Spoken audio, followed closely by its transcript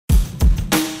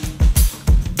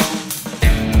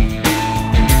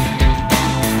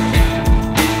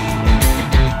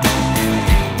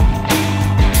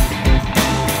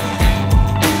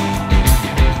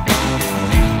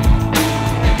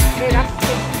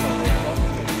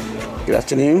Good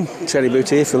afternoon, Terry Boote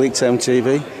here for Leek Town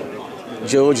TV.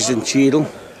 George is in Cheadle.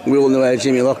 We all know where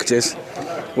Jimmy Lockett is,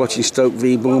 watching Stoke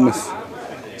v Bournemouth.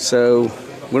 So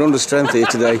we're under strength here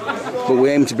today, but we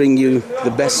aim to bring you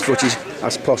the best footage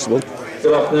as possible.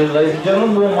 Good afternoon, ladies and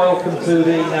gentlemen. Warm welcome to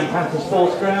the Nampanta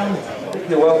Sports Ground.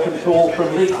 Particularly welcome to all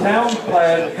from Leek Town,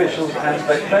 players, officials and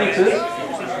spectators.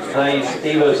 Today's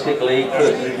Evo Stick League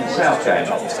first division South game.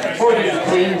 Before we get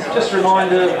to teams, just a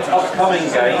reminder of upcoming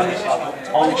games.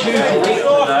 On Tuesday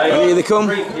today, Here they come.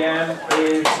 3 PM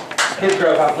is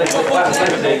Hillsgrove Athletic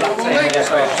in the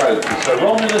FA Trophy. So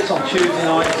Romulus on Tuesday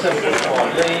night,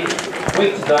 7:45 league.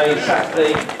 Week today,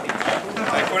 Saturday.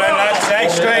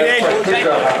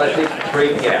 Hillsgrove Athletic, 3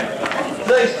 PM.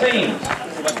 Today's teams.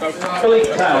 For Leek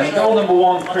Town, goal number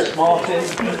 1, Chris Martin.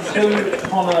 2,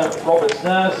 Connor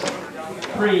Roberts-Nurse.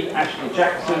 3, Ashley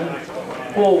Jackson.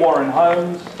 4, Warren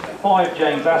Holmes. 5,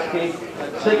 James Askey.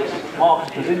 6, Mark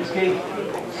Krasinski.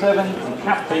 7,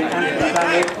 Captain Anthony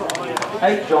Stanley.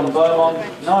 8, John Beaumont.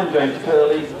 9, James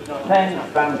Curley.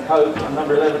 10, Dan Cope. And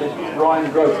number 11 is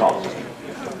Ryan Grocott.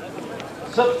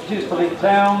 Substitutes for Leek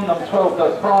Town, number 12,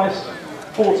 Doug Price.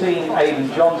 14, Aidan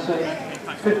Johnson.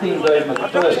 15, Dave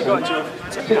McPherson.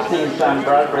 16, Sam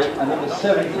Bradbury. And number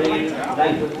 17,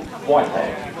 Nathan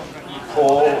Whitehead.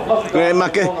 For Loughborough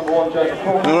Dynamo, number 1, Joe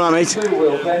McCormick. 2,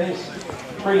 Will Dennis.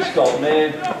 3, Scott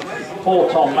Mear. 4,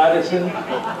 Tom Madison.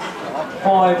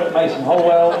 5, Mason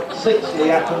Holwell. 6, Lee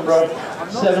Attenborough.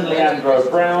 7, Leandro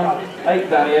Brown. 8,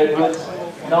 Danny Edwards.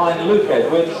 9, Luke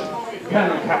Edwards.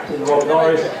 Captain Rob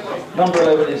Norris. Number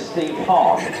 11 is Steve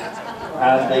Hart.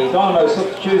 And the Dynamo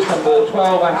substitutes, number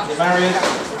 12, Anthony Marion.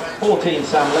 14,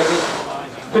 Sam Leggett.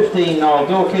 15, Niall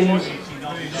Dawkins.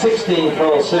 16,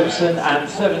 Carl Simpson. And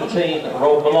 17,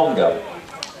 Rob Malonga.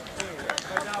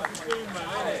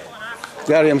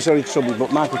 Gary, I'm sorry to trouble,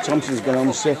 but Michael Thompson's gone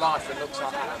home sick.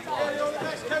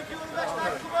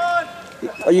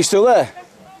 Are you still there?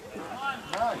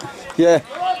 Yeah.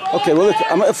 Okay, well look,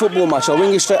 I'm at a football match. I'll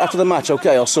ring you straight after the match,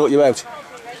 okay? I'll sort you out.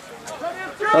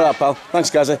 Alright, pal. Thanks,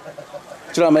 Gazzy.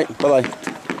 Ta-ra, mate. Bye-bye.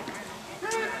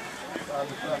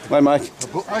 Bye, Mike.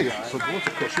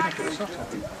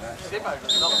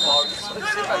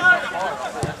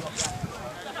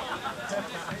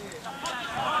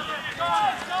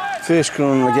 First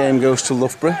corner of the game goes to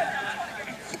Loughborough.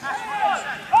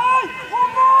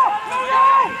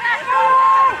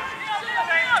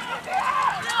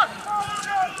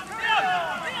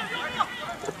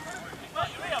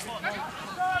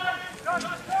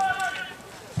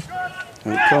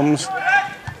 Here it comes.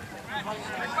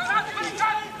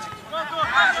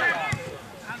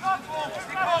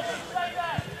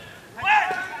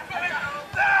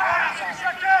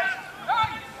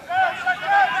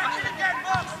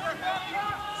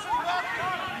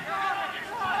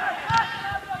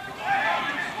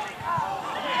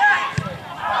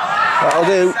 That'll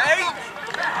do.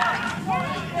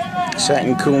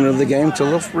 Second corner of the game to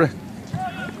Loughborough.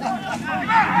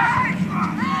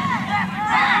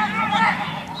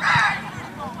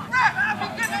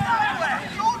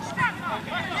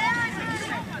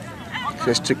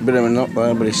 Chris took a bit of a knock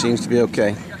there, but he seems to be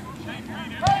okay.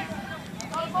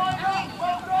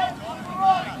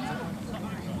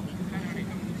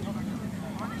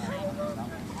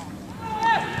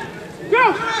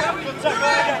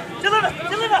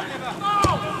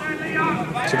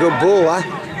 It's a good ball, eh?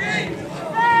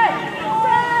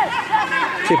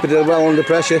 Keeper did well under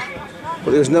pressure,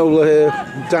 but there was no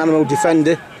Dynamo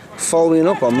defender following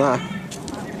up on that.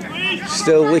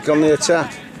 Still Leek on the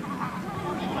attack.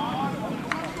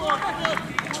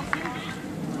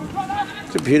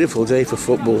 It's a beautiful day for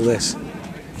football, this.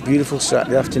 Beautiful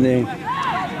Saturday afternoon.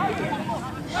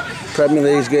 Premier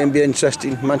League's going to be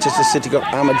interesting. Manchester City got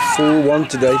hammered 4-1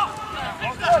 today.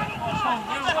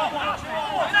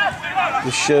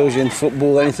 Just shows you in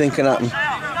football anything can happen.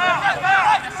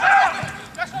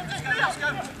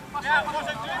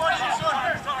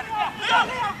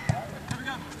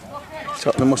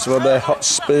 Tottenham must have had their hot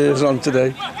spurs on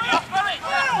today.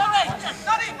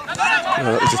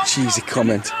 Oh, that was a cheesy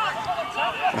comment.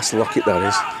 That's Lockett, that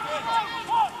is.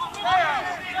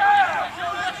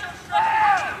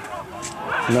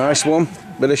 Nice one.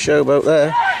 Bit of showboat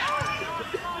there.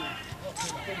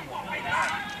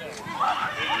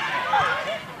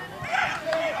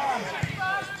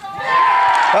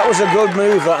 That was a good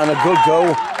move, that, and a good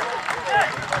goal.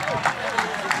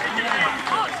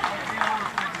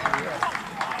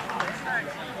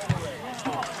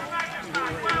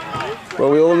 Well,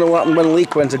 we all know what happened when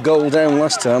Leek went a goal down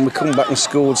last time. We come back and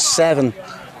scored 7. The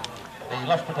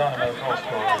Loughborough Dynamo goal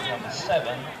scorer is number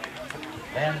 7,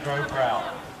 Leandro Brown.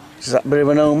 Is that a bit of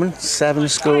an omen? 7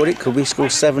 scored it. Could we score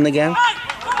 7 again?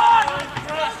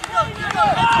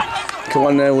 Come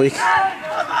on now, Leek.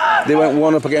 They went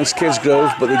 1 up against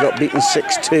Kidsgrove, but they got beaten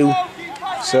 6-2.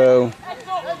 So,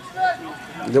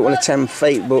 I don't want to tempt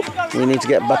fate, but we need to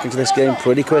get back into this game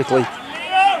pretty quickly.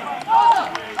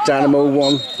 Dynamo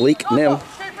 1, Leek 0.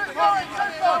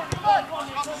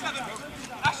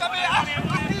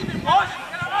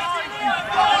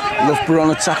 Loughborough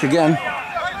on attack again.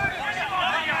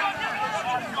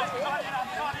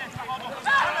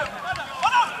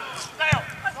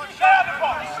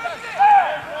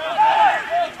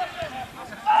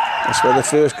 That's where the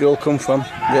first goal come from,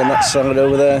 getting that side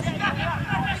over there.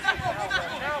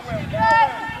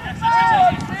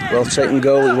 Well taken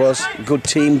goal it was. Good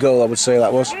team goal, I would say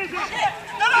that was.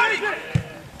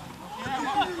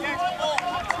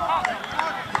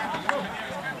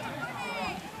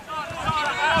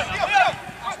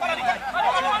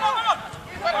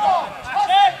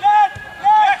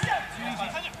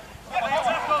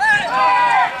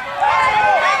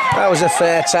 That was a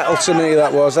fair tackle to me,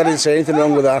 that was. I didn't say anything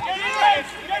wrong with that.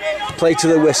 Play to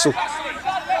the whistle.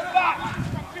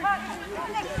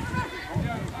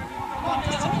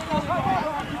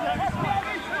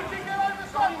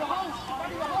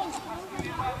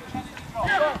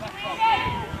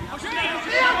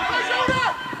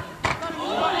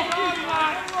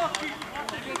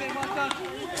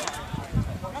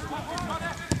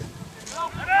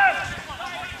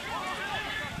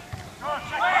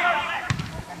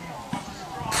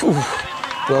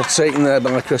 Well taken there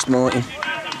by Chris Martin.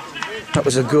 That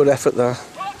was a good effort there.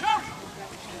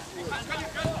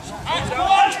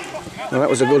 And that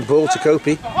was a good ball to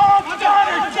Copey.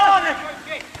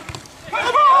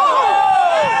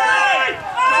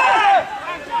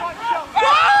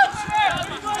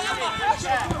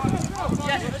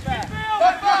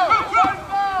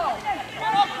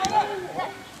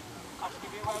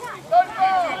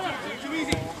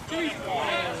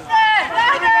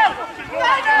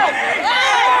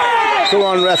 Come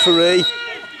on, referee,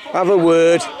 have a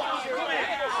word.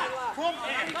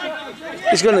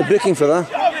 He's going to book him for that.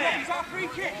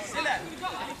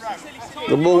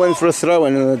 The ball went for a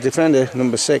throw-in and the defender,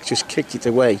 number 6, just kicked it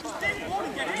away.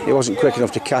 He wasn't quick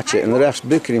enough to catch it and the ref's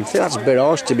booking him. I think that's a bit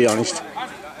harsh, to be honest.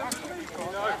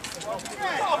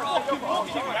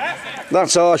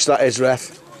 That's harsh, that is,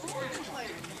 ref.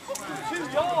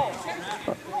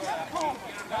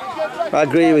 I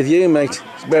agree with you, mate.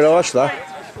 It's a bit harsh, that.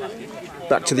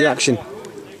 Back to the action.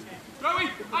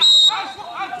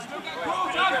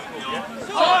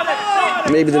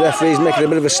 Maybe the referee's making a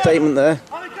bit of a statement there.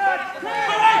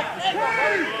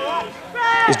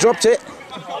 He's dropped it.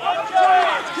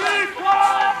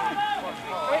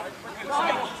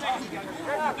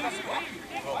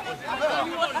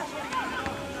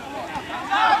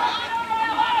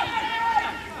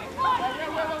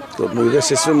 Good move,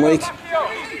 this is from Leek.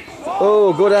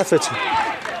 Oh, good effort.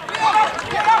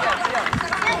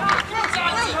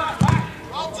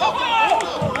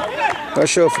 Not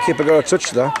sure if the keeper got a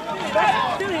touch there.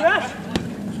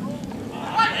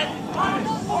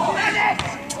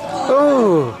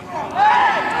 Oh!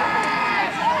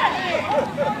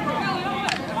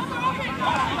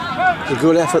 A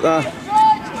good effort there.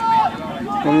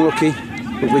 Unlucky,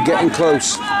 but we're getting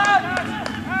close.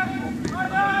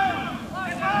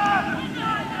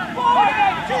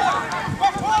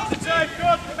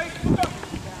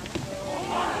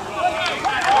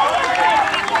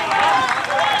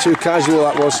 Too casual,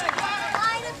 that was.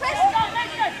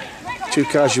 Too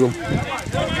casual.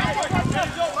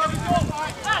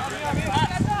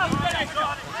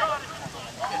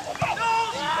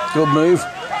 Good move.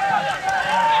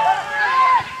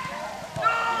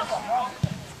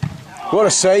 What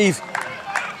a save.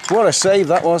 What a save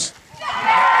that was.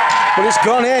 But it's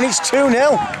gone in, it's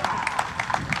 2-0.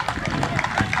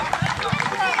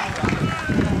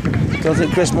 Don't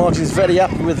think Chris Martin's very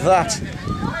happy with that.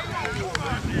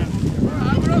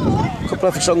 Couple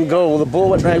of efforts on goal, the ball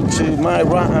went out to my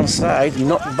right hand side,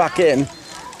 knocked back in,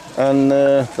 and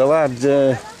the lad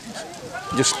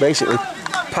just basically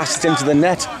passed it into the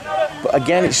net. But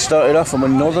again, it started off from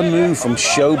another move from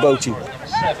showboating.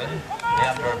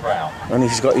 And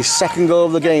he's got his second goal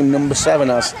of the game, number 7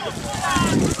 has.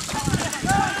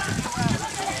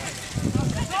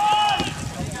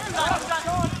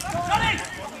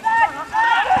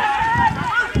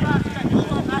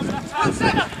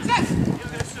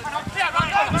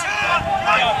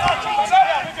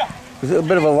 A little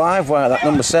bit of a live wire, that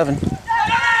number 7.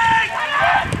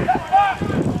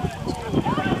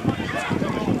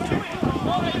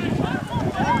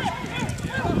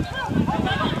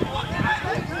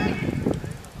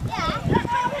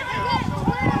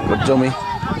 Good dummy.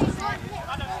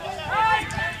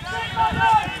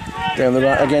 Down the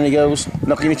right again he goes.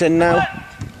 Knocking it in now.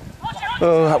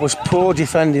 Oh, that was poor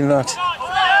defending that.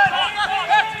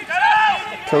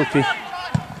 Copy.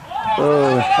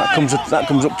 Oh, that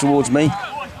comes up towards me.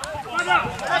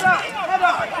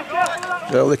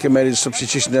 Well, Licker made a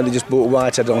substitution there, they just brought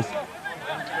Whitehead on.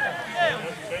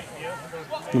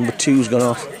 Number 2's gone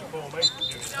off.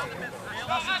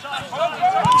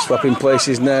 Swapping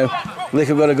places now.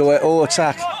 Licker got to go all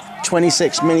attack.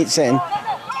 26 minutes in,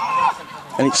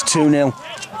 and it's 2-0.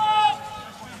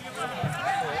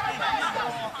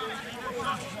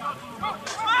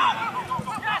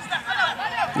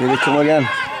 Here they come again.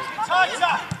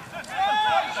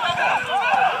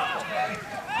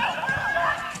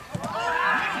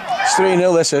 It's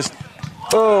 3-0 this is.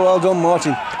 Oh, well done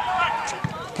Martin.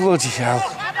 Bloody hell.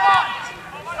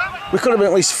 We could have been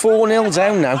at least 4-0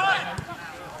 down now.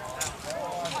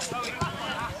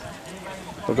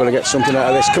 We've got to get something out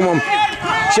of this. Come on.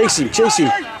 Chase him, chase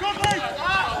him.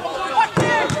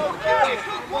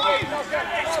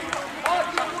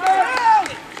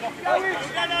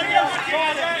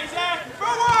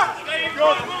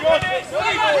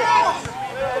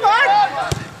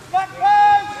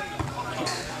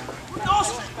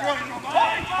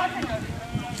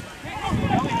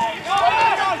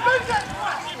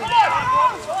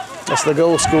 That's the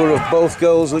goal scorer of both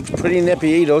goals. Looks pretty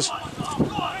nippy, he does.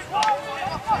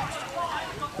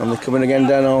 And they're coming again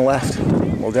down our left.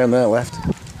 Well, down their left.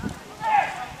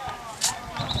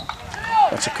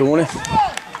 That's a corner.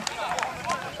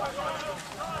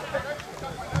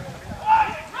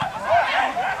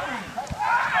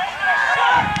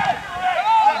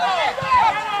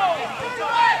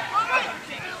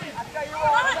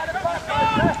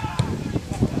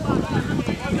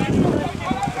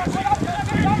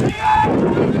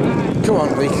 Come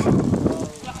on, Leek.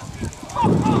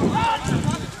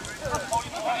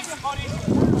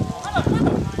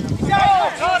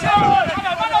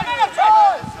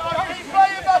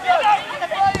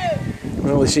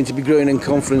 Well, they seem to be growing in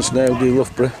confidence now, do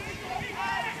Loughborough.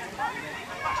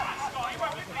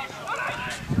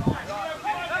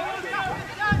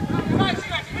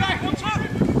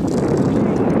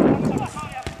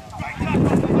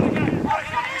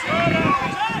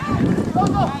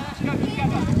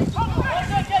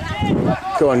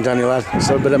 Go on, Danny lad, let's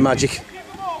have a bit of magic.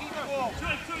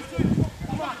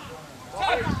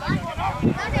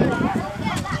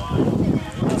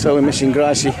 So we're missing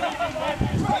Gracie.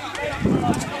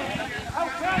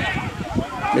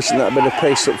 Missing that bit of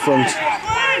pace up front.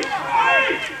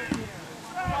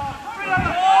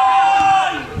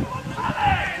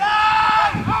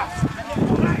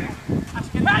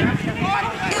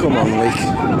 Come on, Leek.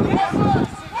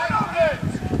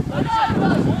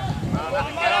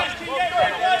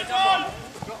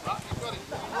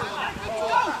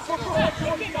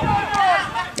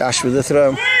 Ash with the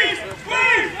throw.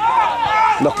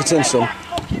 Knock it in, son.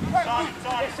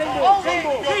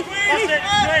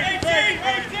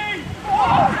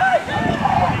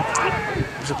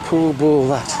 It was a poor ball,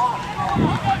 that.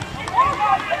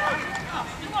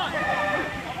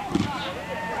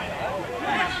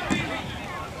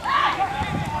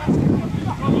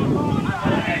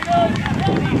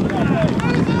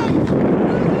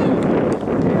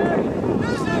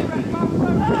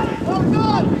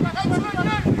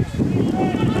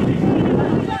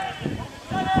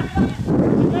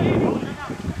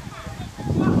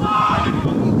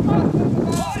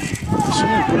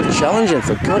 Challenging,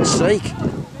 for God's sake.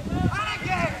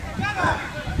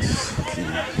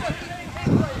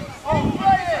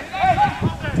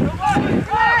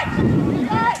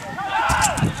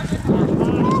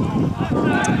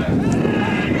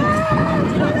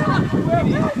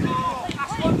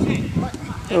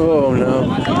 Oh no.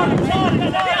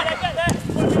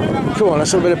 Come on,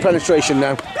 let's have a bit of penetration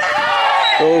now.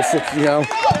 Oh fucking hell.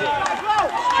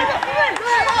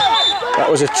 That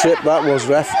was a trip, that was,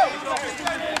 ref.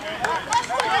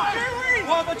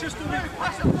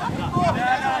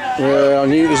 Yeah, I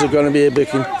knew it was going to be a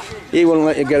booking. He wouldn't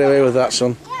let you get away with that,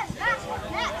 son.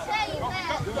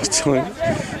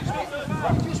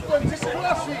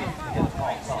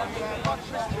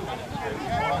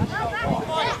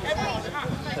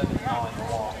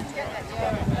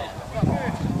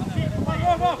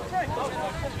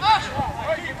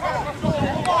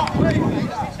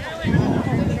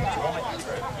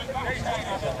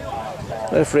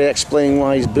 Referee explaining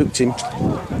why he's booked him.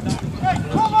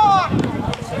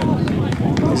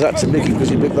 He's had to book him because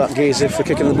he booked that geezer for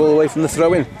kicking the ball away from the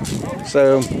throw-in.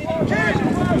 So,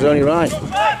 it was only right.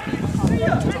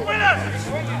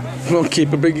 Come on,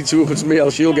 keeper, bring it towards me,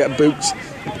 else you'll get booked.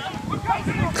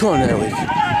 Come on now, Leek.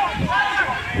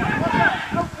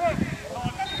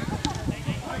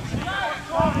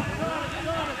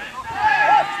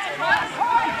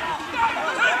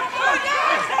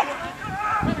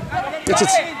 Get it.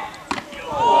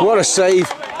 What a save.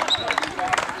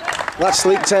 That's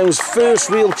Leek Town's first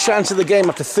real chance of the game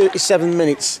after 37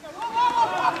 minutes.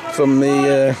 From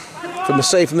the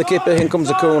save from the keeper, in comes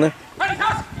the corner.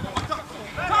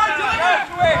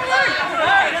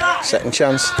 Second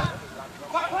chance.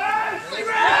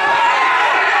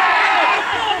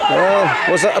 Well,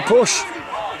 was that a push?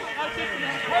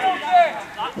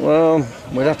 Well,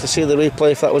 we'd have to see the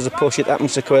replay if that was a push. It happened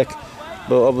so quick.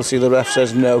 But obviously the ref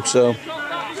says no, so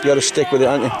you got to stick with it,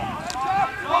 haven't you?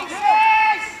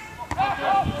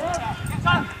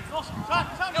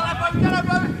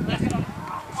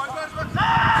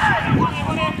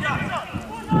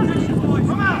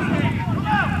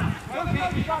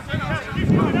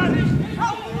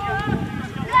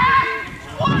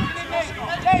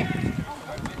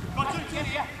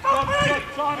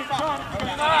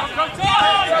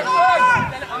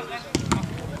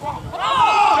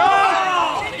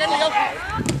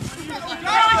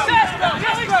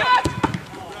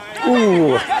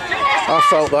 Ooh, I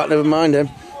felt that, never mind him.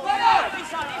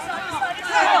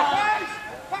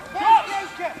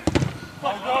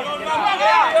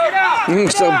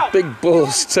 Some big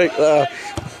balls take that.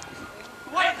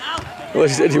 Well,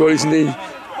 did he want his knee?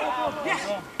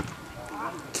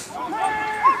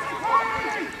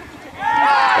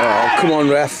 Oh, come on,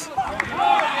 ref.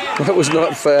 That was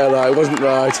not fair, that. It wasn't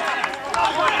right.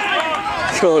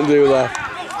 Can't do that.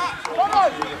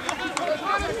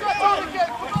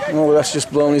 Oh, well, that's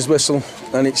just blown his whistle,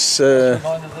 and it's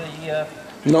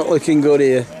not looking good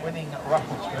here. Winning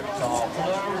raffle strips are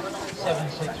Blue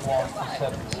 761 to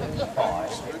 765.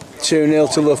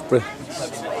 2-0 to Loughborough.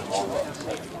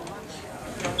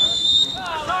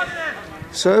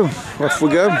 So, off we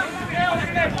go.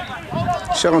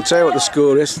 Shan't tell you what the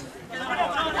score is.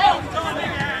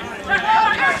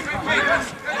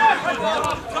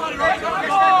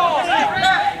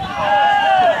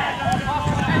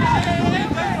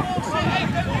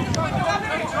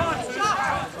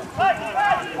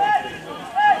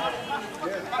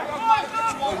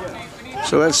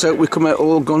 So let's hope we come out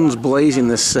all guns blazing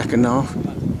this second half.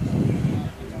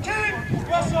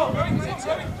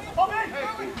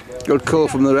 Good call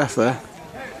from the ref there.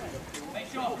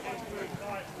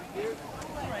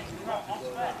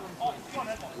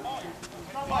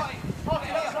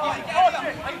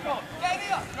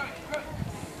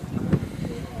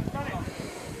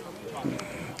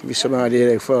 Give you some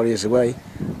idea how far he is away.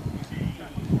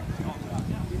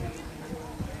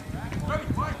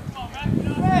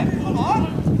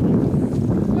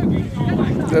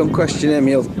 Don't question him,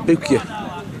 he'll book you.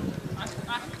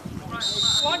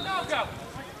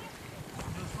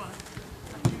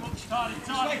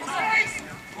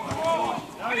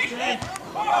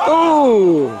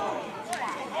 Oh!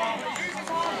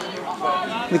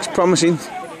 Looks promising.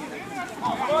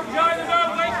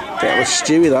 That was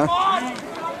Stewie,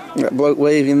 that bloke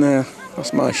waving there.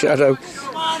 That's my shadow.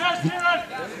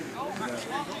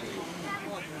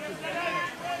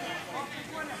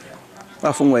 I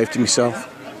often wave to myself.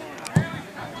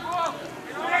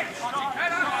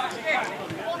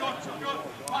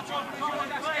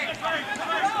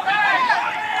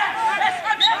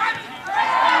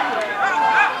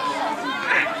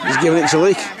 He's giving it to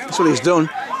Leek. That's what he's done.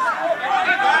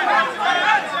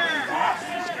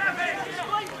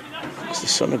 It's the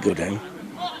son of good aim.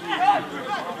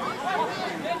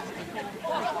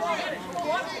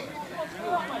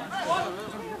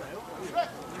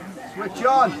 Switch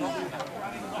on.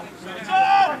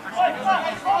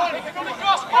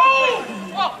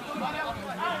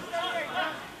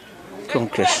 Come on,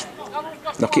 Chris.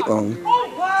 Knock it long.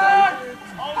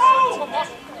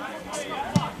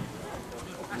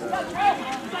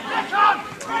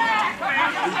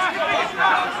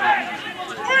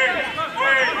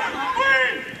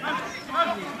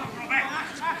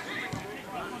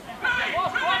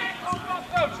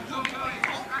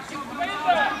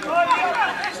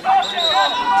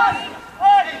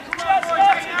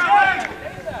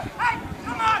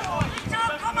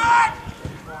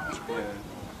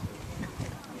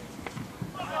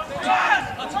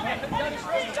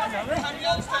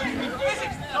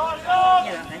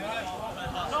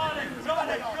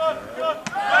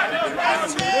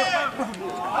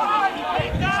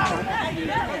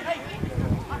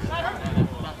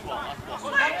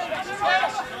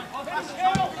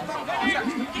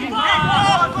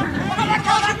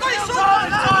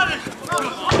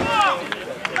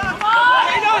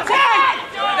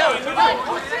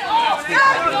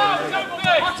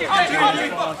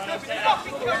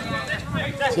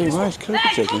 See, why is Kobe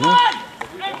taking that?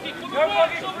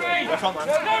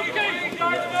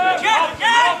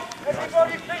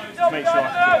 Make sure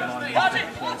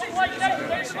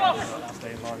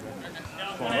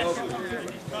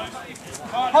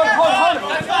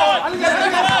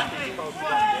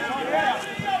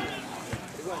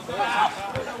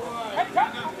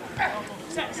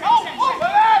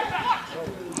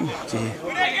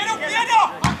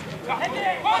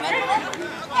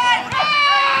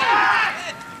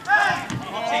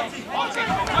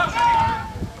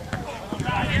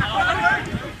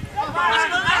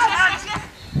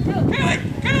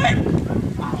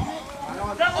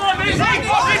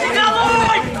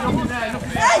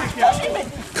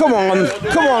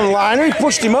Come on, Liner, he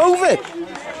pushed him over.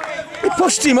 He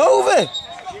pushed him over.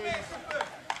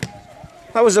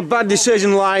 That was a bad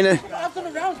decision, Liner.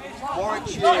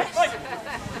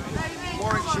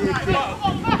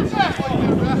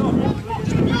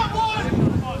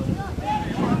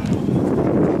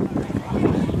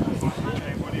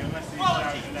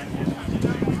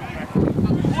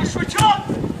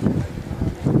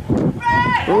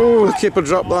 Oh, the keeper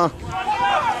dropped there.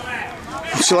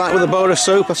 What's she like with a bowl of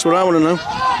soap? That's what I want to know.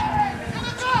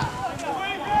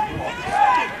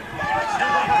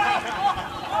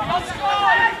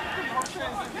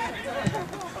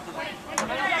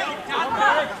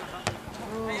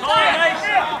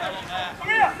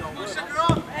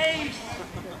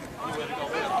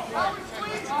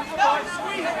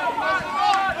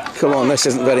 Come on, this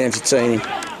isn't very entertaining.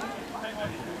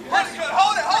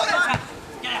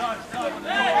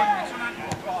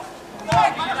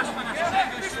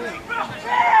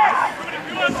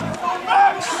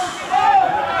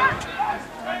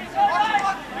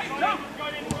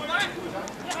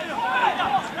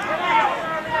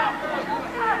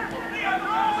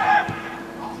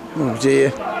 Oh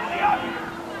dear.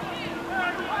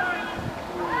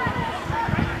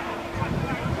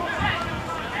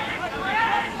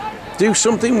 Do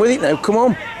something with it now, come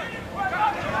on.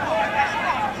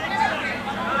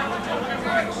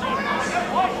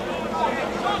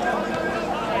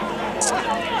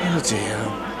 Oh dear.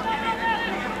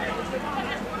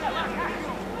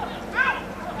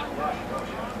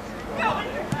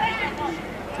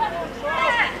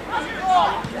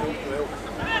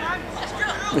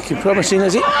 Looking promising,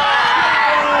 is it?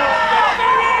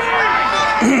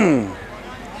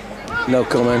 No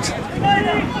comment.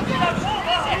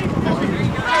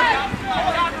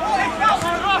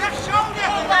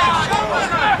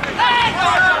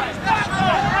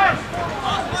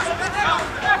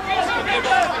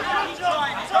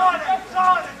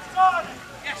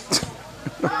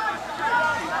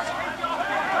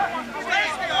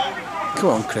 Come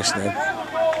on, Chris, now.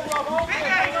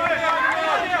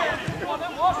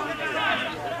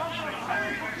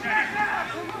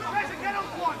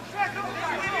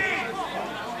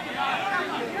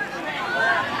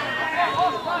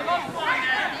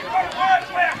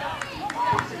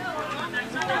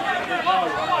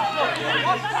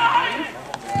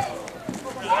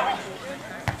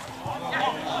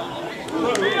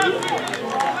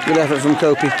 Good effort from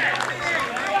Kopi.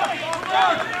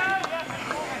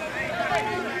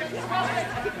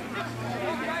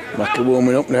 Maka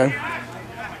warming up now.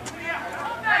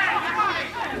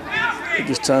 I think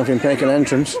it's time for him to make an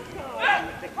entrance.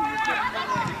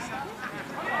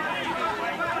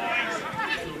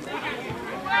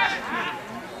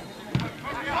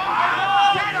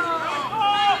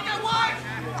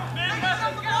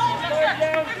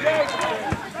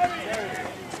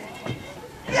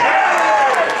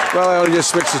 Well, I only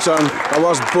just switched it on. I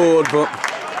was bored, but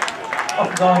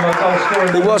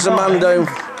there was a man down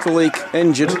for Leek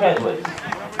injured,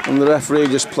 and the referee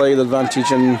just played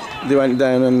advantage, and they went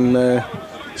down and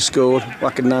scored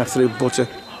like a knife through butter.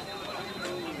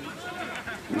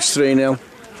 It was 3-0.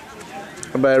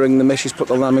 I better ring the missus, put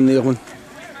the lamb in the oven.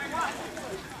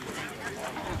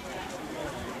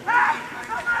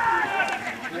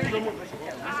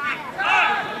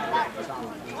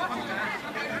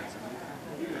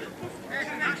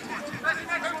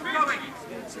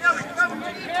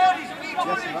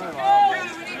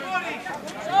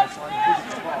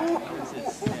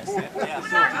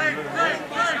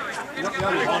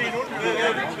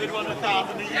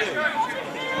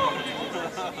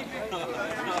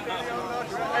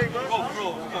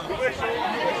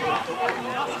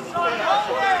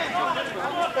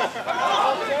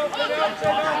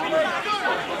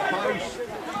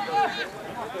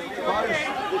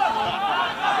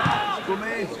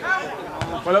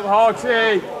 Well up hard, T.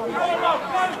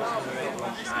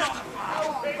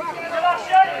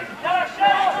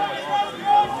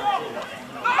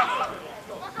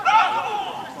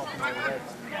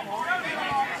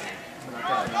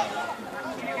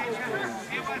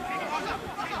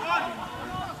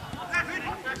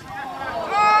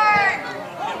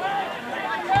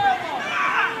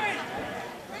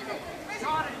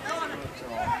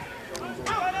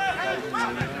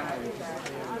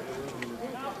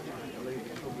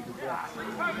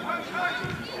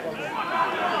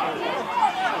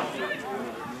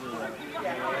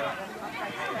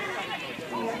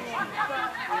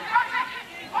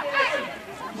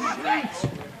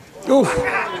 Oof.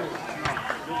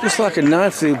 Just like a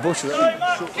knife through butter.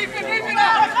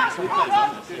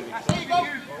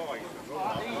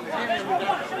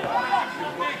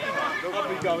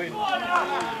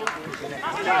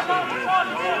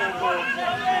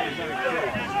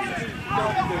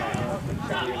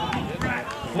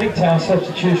 Leek Town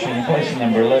substitution, replacing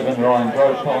number 11 Ryan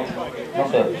Grocott,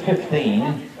 number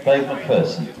 15 Dave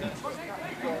McPherson.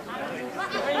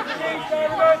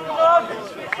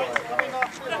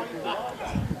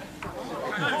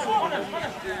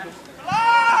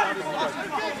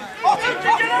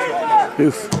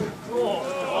 Oof.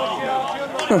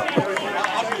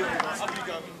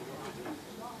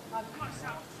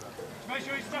 Make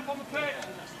sure you step on the pitch.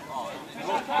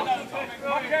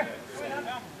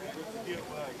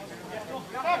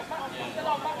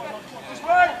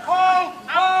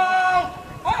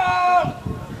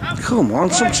 Come on,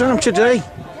 sometime today.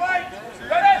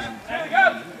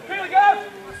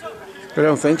 I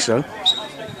don't think so.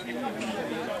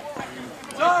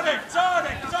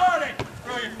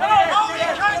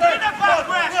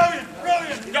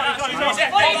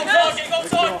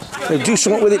 So do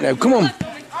something with it now, come on.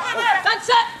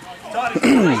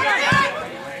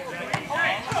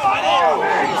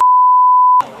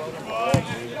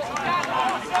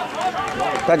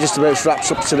 That just about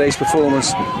wraps up today's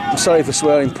performance. I'm sorry for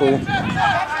swearing, Paul.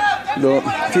 But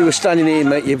if you were standing here,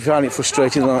 mate, you'd find it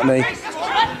frustrating like me.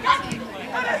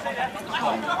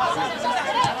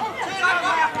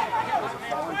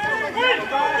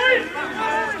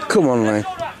 Come on, Lane.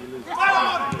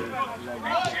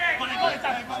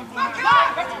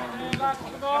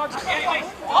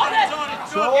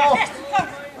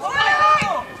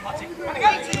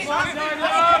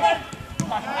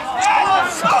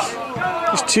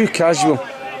 It's too casual.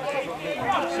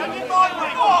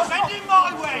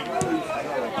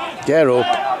 Get up.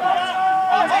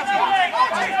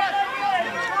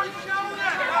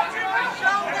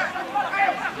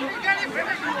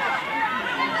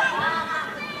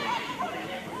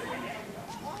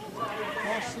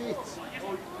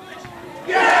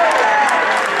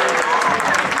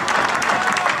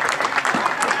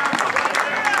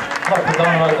 Loughborough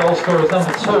Dynamo goal scorer is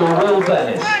number 2, Will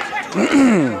Dennis.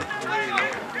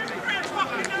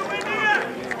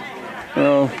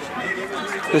 Oh,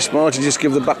 Chris Martin just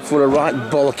give the back foot a right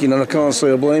bollocking, and I can't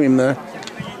say I blame him there.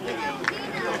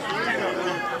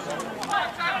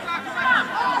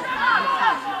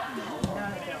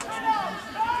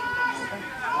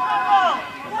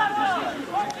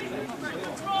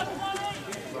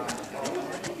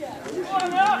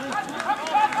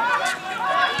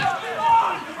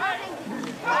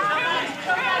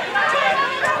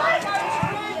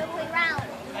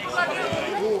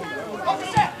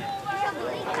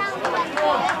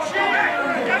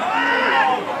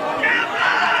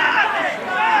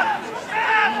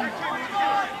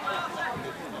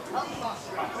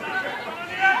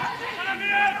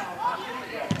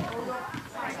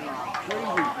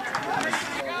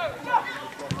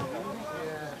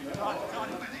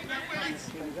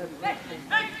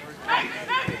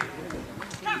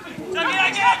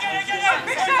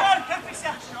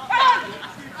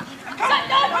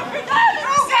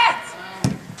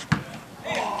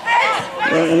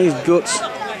 Right in his guts.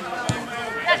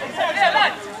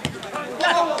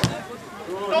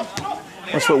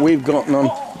 That's what we've got none.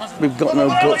 We've got no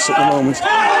guts at the moment.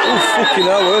 Oh fucking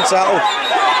hell, where's that?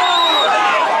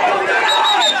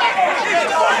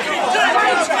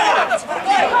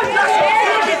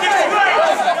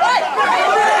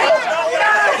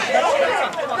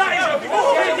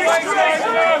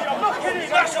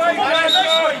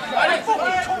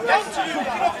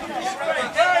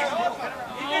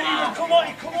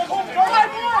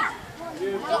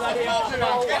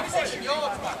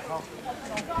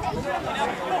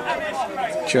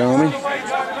 Charming.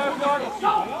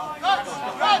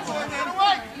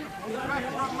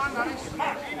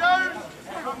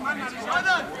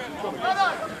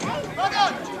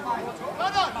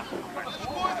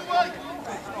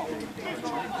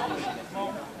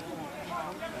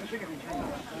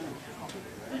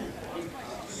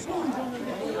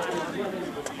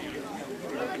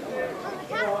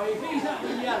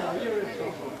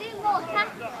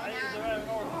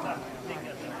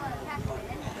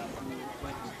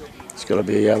 It's got to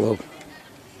be a yellow.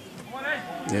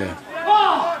 Yeah.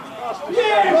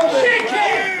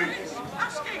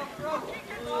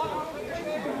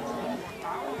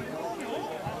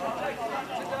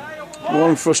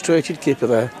 One frustrated keeper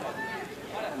there.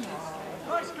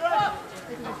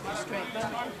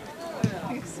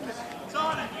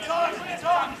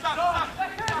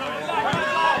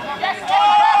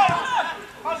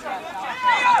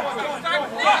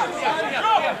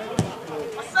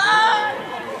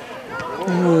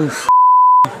 Oof.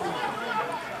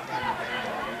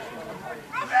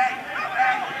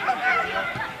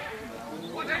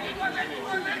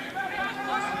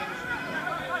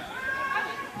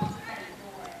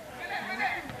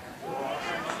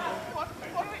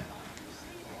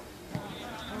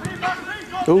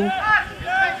 Ooh.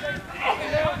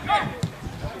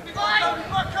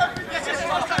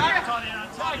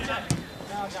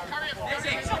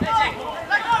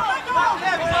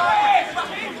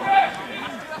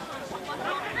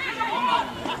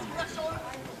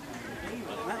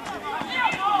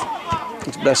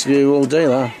 It's best view all day,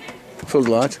 that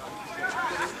floodlight.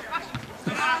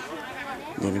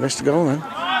 Maybe best to go now.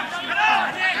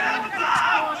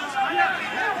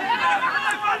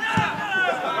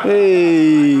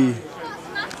 Hey!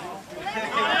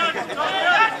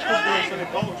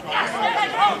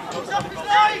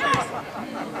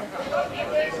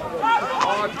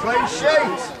 Clean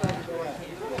sheet.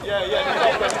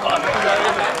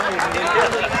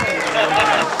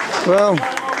 Well,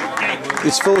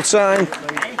 it's full time.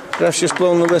 Ref's just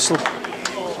blown the whistle.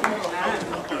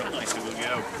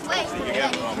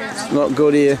 It's not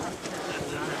good here.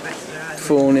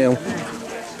 4-0.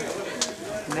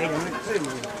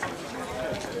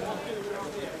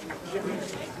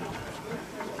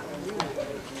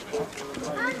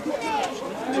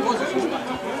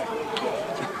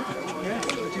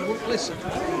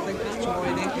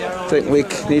 I think we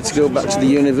need to go back to the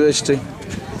university. I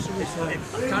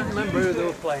can't remember who they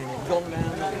were playing. It's gone down.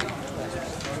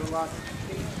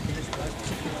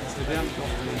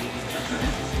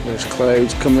 There's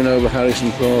clouds coming over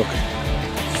Harrison Park.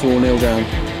 4-0 down.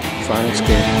 Final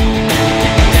score.